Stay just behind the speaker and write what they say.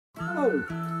Hello!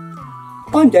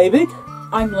 I'm David.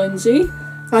 I'm Lindsay.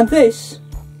 And this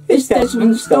is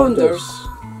Desmond's Donders.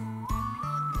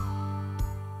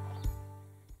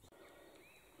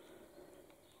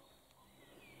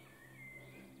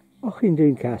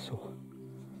 Auchindoun Castle.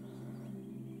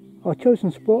 Our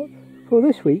chosen spot for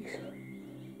this week's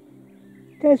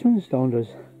Desmond's Donders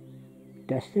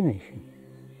destination.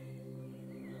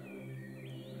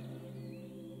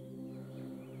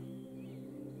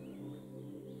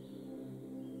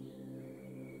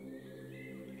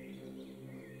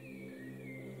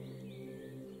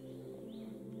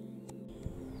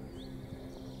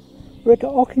 We're at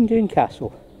Auchindoun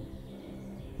Castle.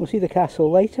 We'll see the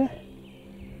castle later,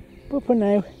 but for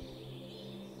now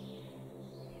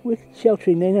we're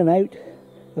sheltering in and out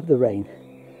of the rain.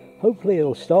 Hopefully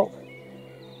it'll stop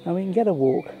and we can get a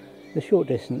walk the short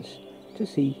distance to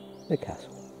see the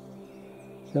castle.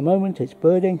 For the moment it's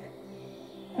birding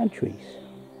and trees.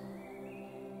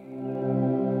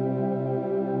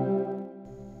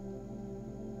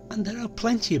 And there are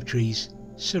plenty of trees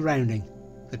surrounding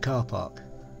the car park.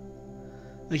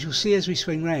 As you'll see as we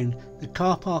swing round, the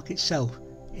car park itself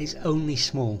is only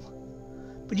small,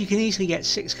 but you can easily get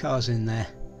 6 cars in there,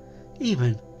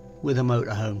 even with a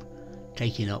motorhome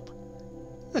taking up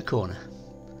the corner.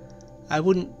 I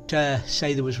wouldn't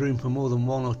say there was room for more than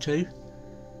 1 or 2,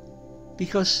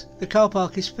 because the car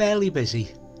park is fairly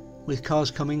busy with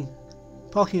cars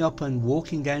parking up and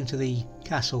walking down to the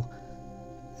castle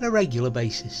on a regular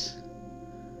basis.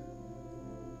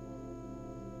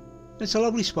 It's a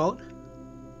lovely spot,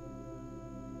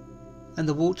 and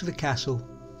the walk to the castle,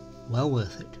 well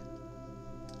worth it.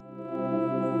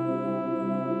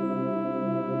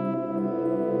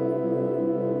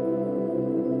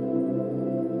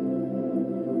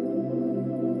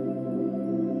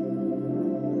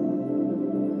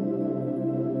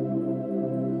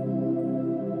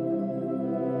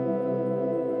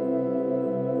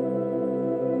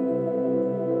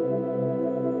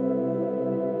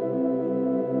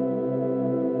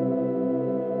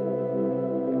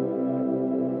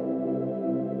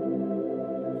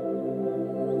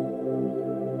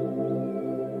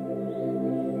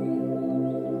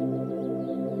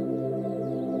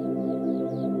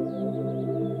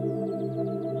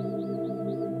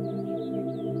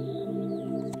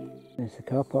 There's the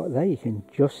car park there. You can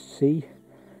just see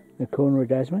the corner of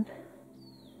Desmond,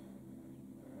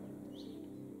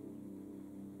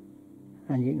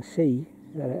 and you can see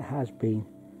that it has been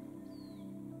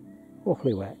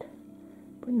awfully wet,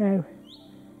 but now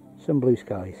some blue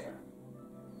skies.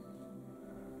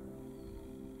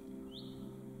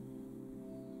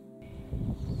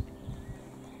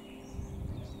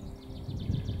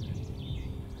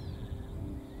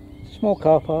 Small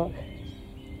car park,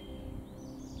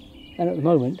 and at the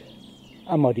moment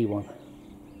a muddy one,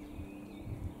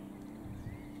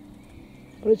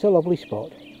 but it's a lovely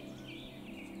spot.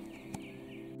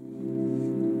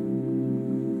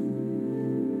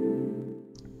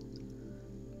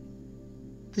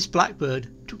 This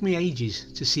blackbird took me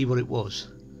ages to see what it was,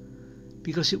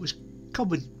 because it was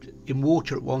covered in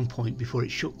water at one point before it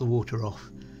shook the water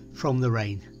off from the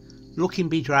rain, looking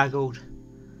bedraggled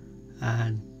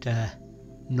and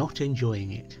not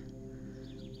enjoying it.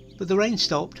 But the rain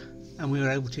stopped and we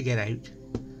were able to get out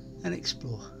and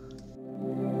explore.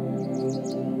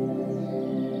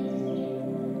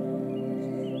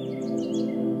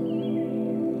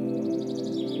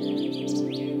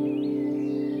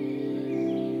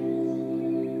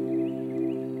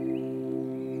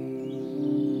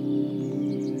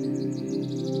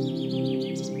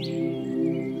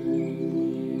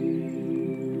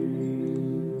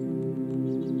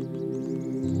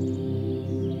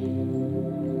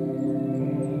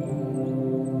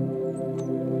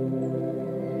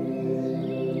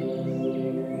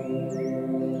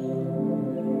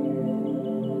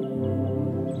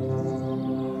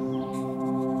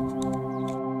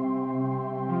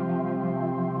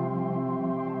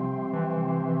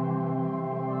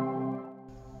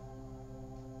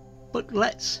 But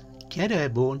let's get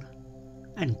airborne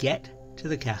and get to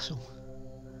the castle.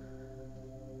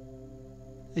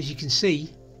 As you can see,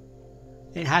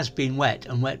 it has been wet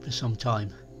and wet for some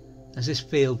time, as this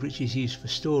field, which is used for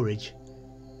storage,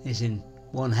 is in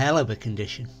one hell of a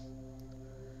condition.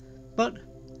 But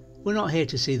we're not here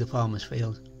to see the farmer's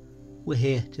field, we're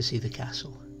here to see the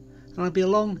castle, and I'll be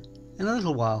along in a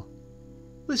little while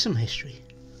with some history.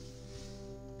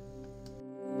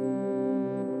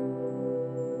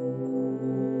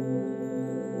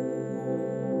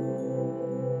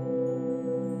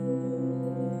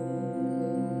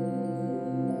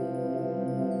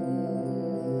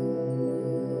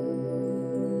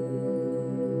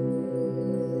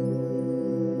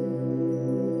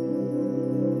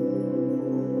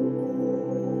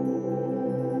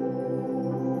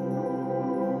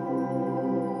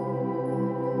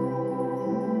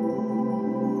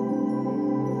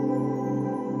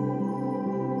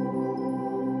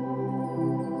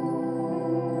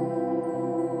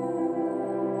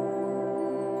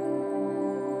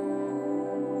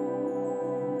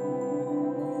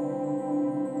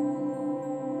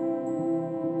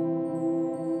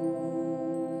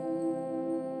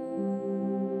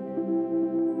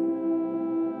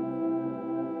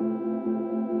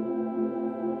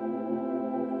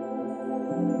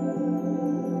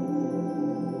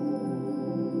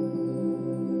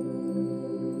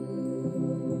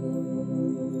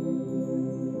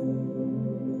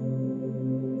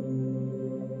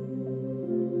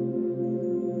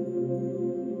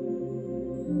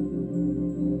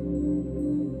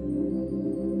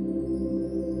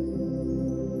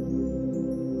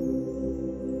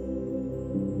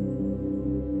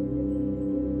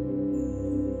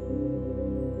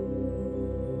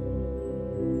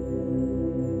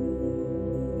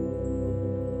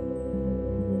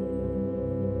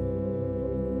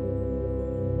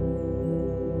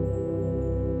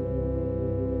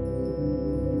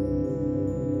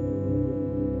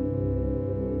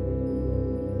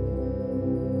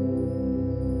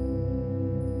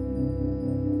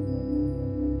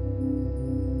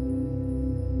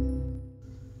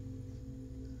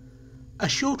 A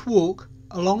short walk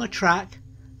along a track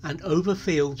and over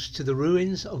fields to the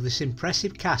ruins of this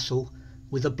impressive castle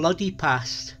with a bloody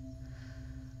past.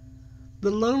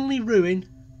 The lonely ruin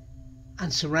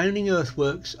and surrounding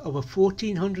earthworks of a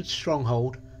 1400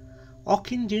 stronghold,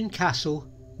 Auchindoun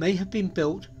Castle may have been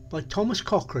built by Thomas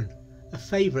Cochrane, a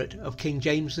favourite of King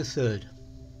James III.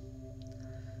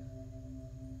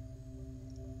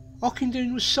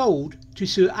 Auchindoun was sold to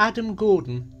Sir Adam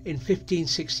Gordon in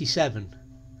 1567.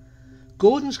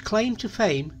 Gordon's claim to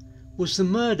fame was the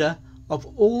murder of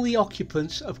all the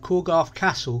occupants of Corgarff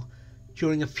Castle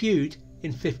during a feud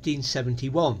in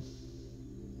 1571.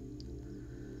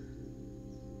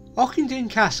 Auchindoun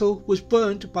Castle was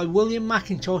burnt by William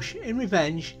Mackintosh in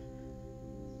revenge,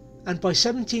 and by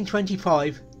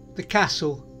 1725 the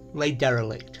castle lay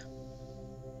derelict.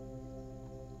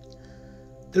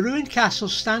 The ruined castle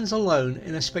stands alone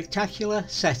in a spectacular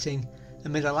setting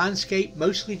amid a landscape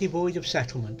mostly devoid of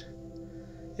settlement.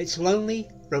 Its lonely,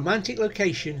 romantic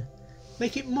location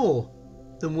make it more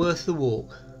than worth the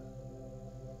walk.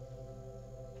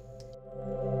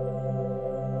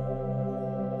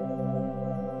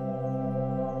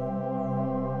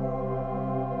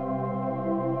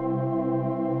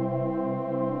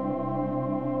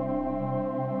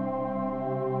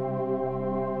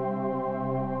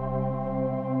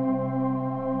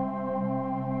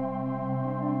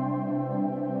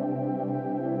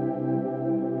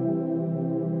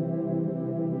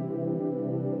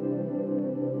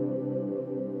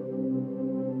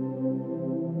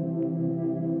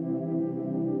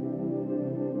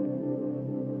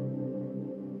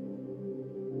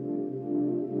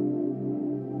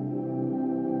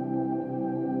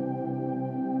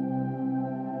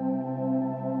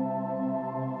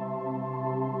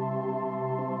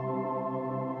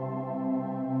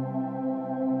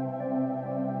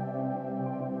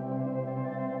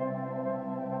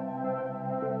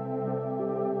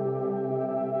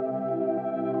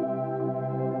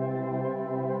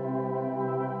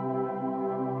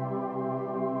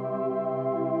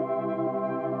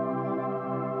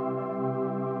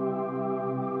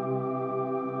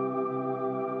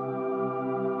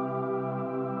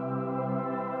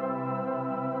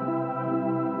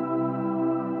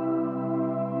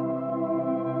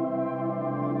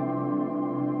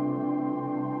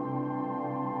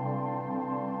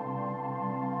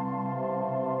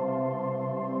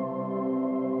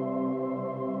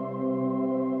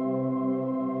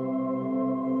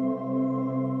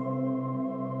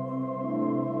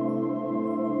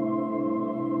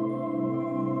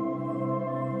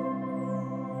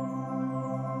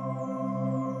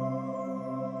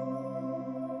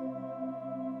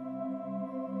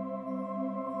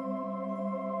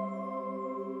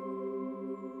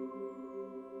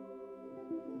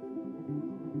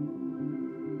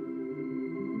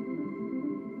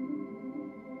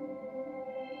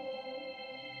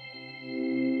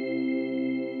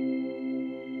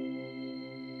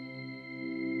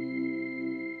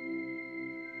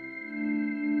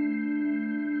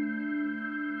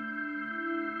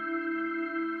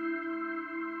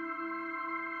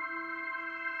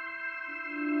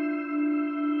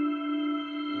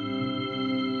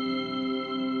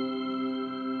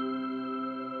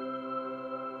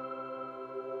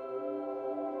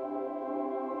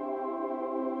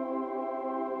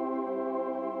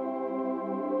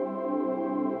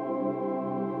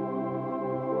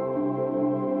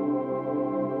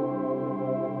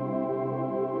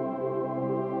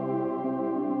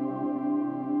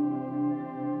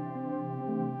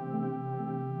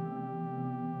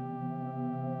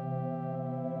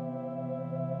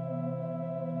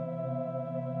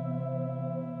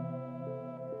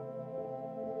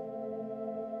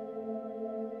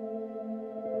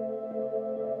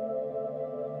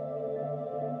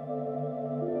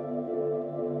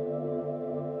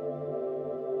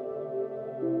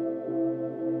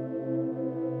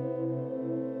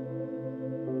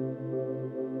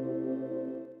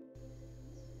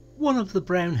 One of the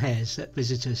brown hares that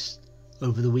visit us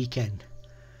over the weekend.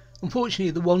 Unfortunately,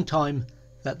 the one time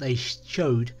that they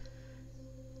showed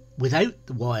without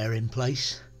the wire in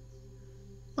place,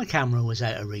 my camera was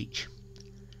out of reach.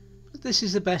 But this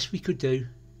is the best we could do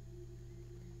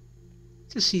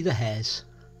to see the hares.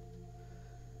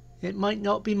 It might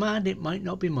not be mad, it might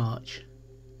not be March,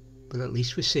 but at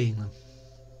least we're seeing them.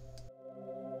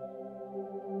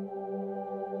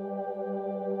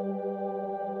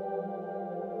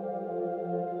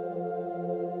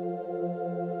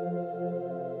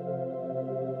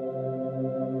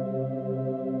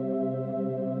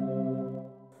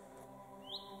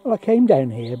 Well, I came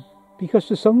down here because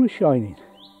the sun was shining,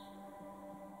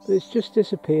 but it's just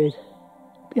disappeared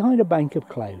behind a bank of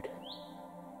cloud.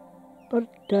 But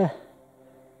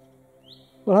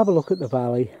we'll have a look at the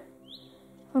valley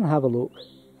and have a look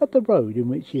at the road in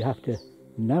which you have to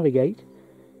navigate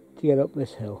to get up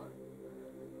this hill.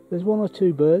 There's one or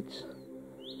two birds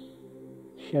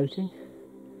shouting.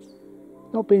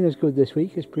 Not been as good this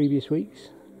week as previous weeks,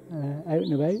 out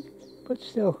and about, but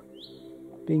still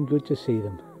been good to see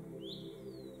them.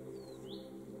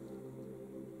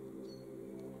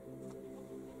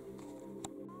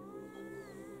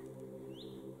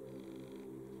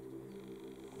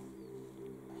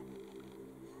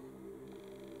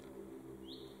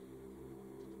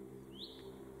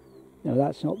 No,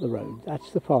 that's not the road,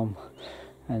 that's the farm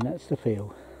and that's the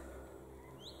field.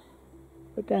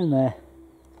 But down there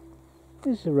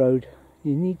is the road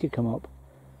you need to come up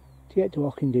to get to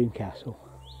Auchindoun Castle.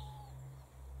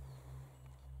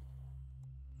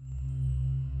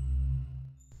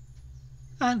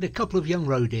 And a couple of young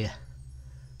roe deer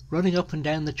running up and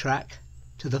down the track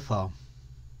to the farm.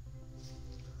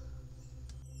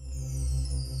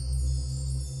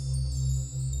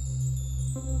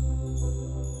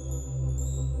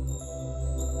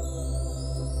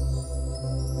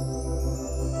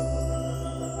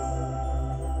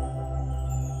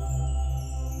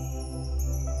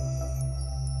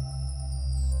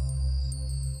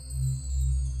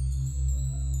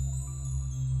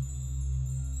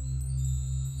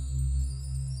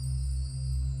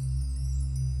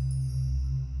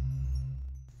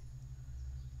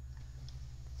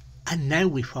 And now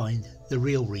we find the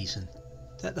real reason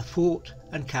that the fort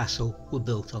and castle were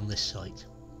built on this site.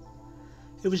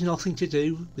 It was nothing to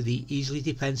do with the easily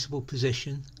defensible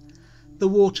position, the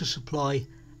water supply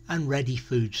and ready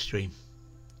food stream.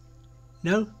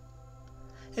 No,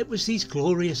 it was these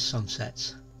glorious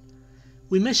sunsets.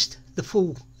 We missed the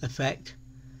full effect,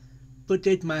 but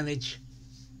did manage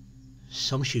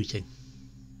some shooting.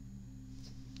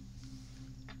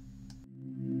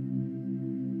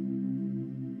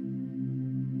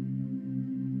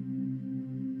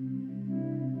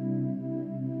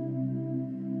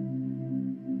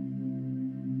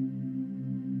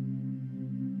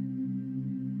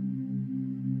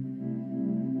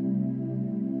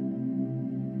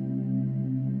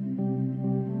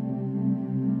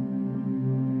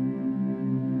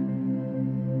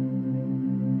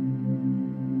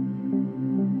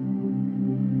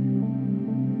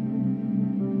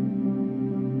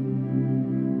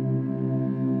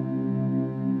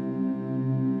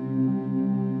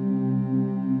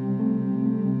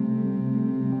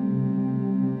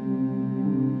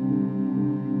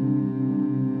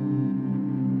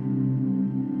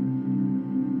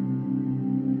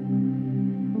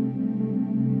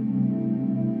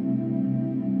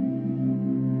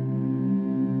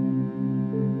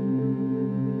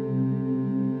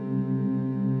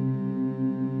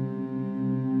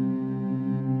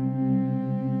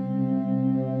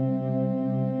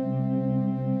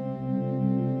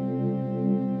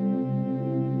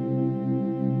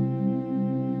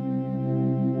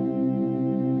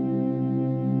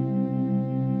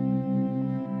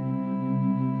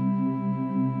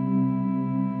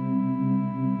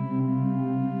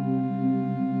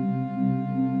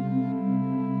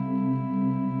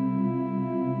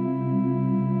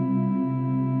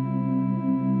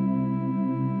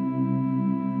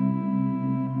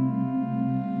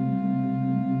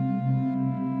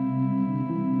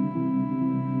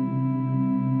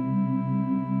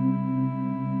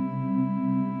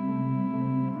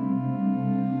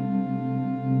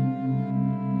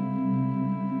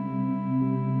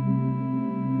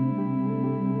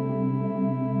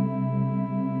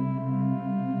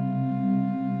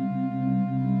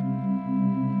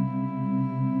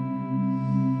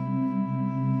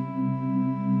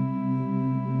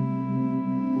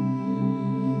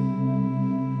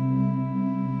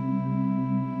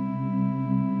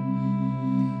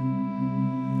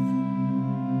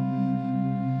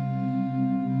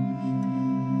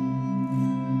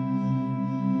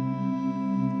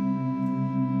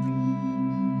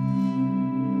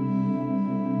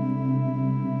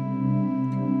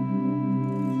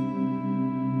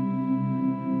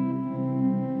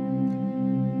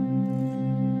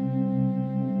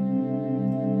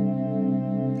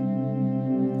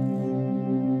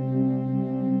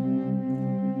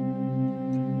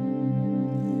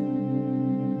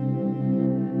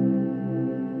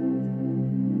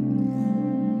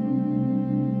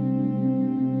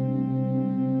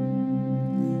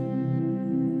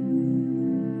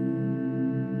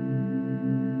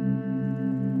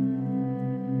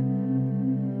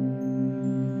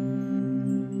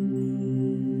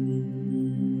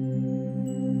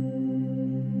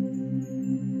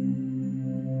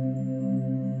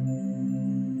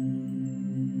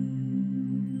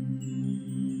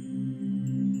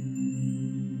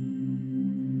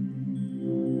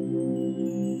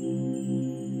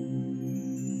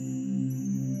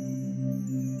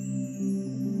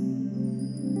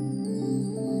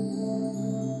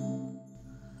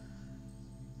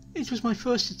 It was my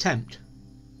first attempt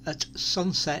at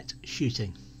sunset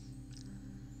shooting,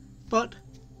 but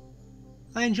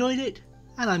I enjoyed it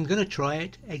and I'm going to try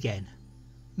it again.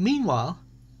 Meanwhile,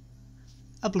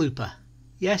 a blooper.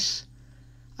 Yes,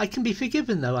 I can be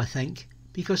forgiven though, I think,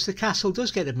 because the castle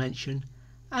does get a mention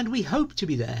and we hope to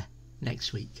be there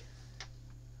next week.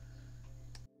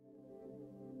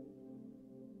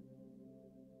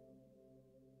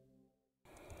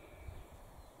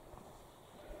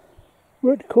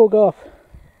 We're at Corgarff.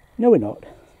 No, we're not.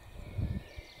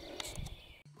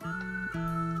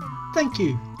 Thank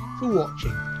you for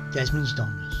watching Desmond's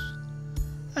Donders.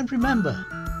 And remember,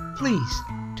 please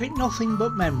take nothing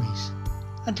but memories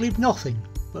and leave nothing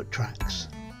but tracks.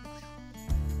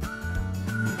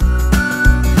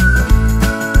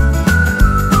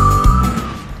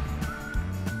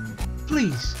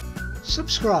 Please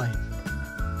subscribe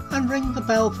and ring the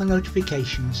bell for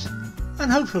notifications,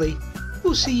 and hopefully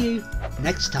we'll see you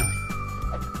next time.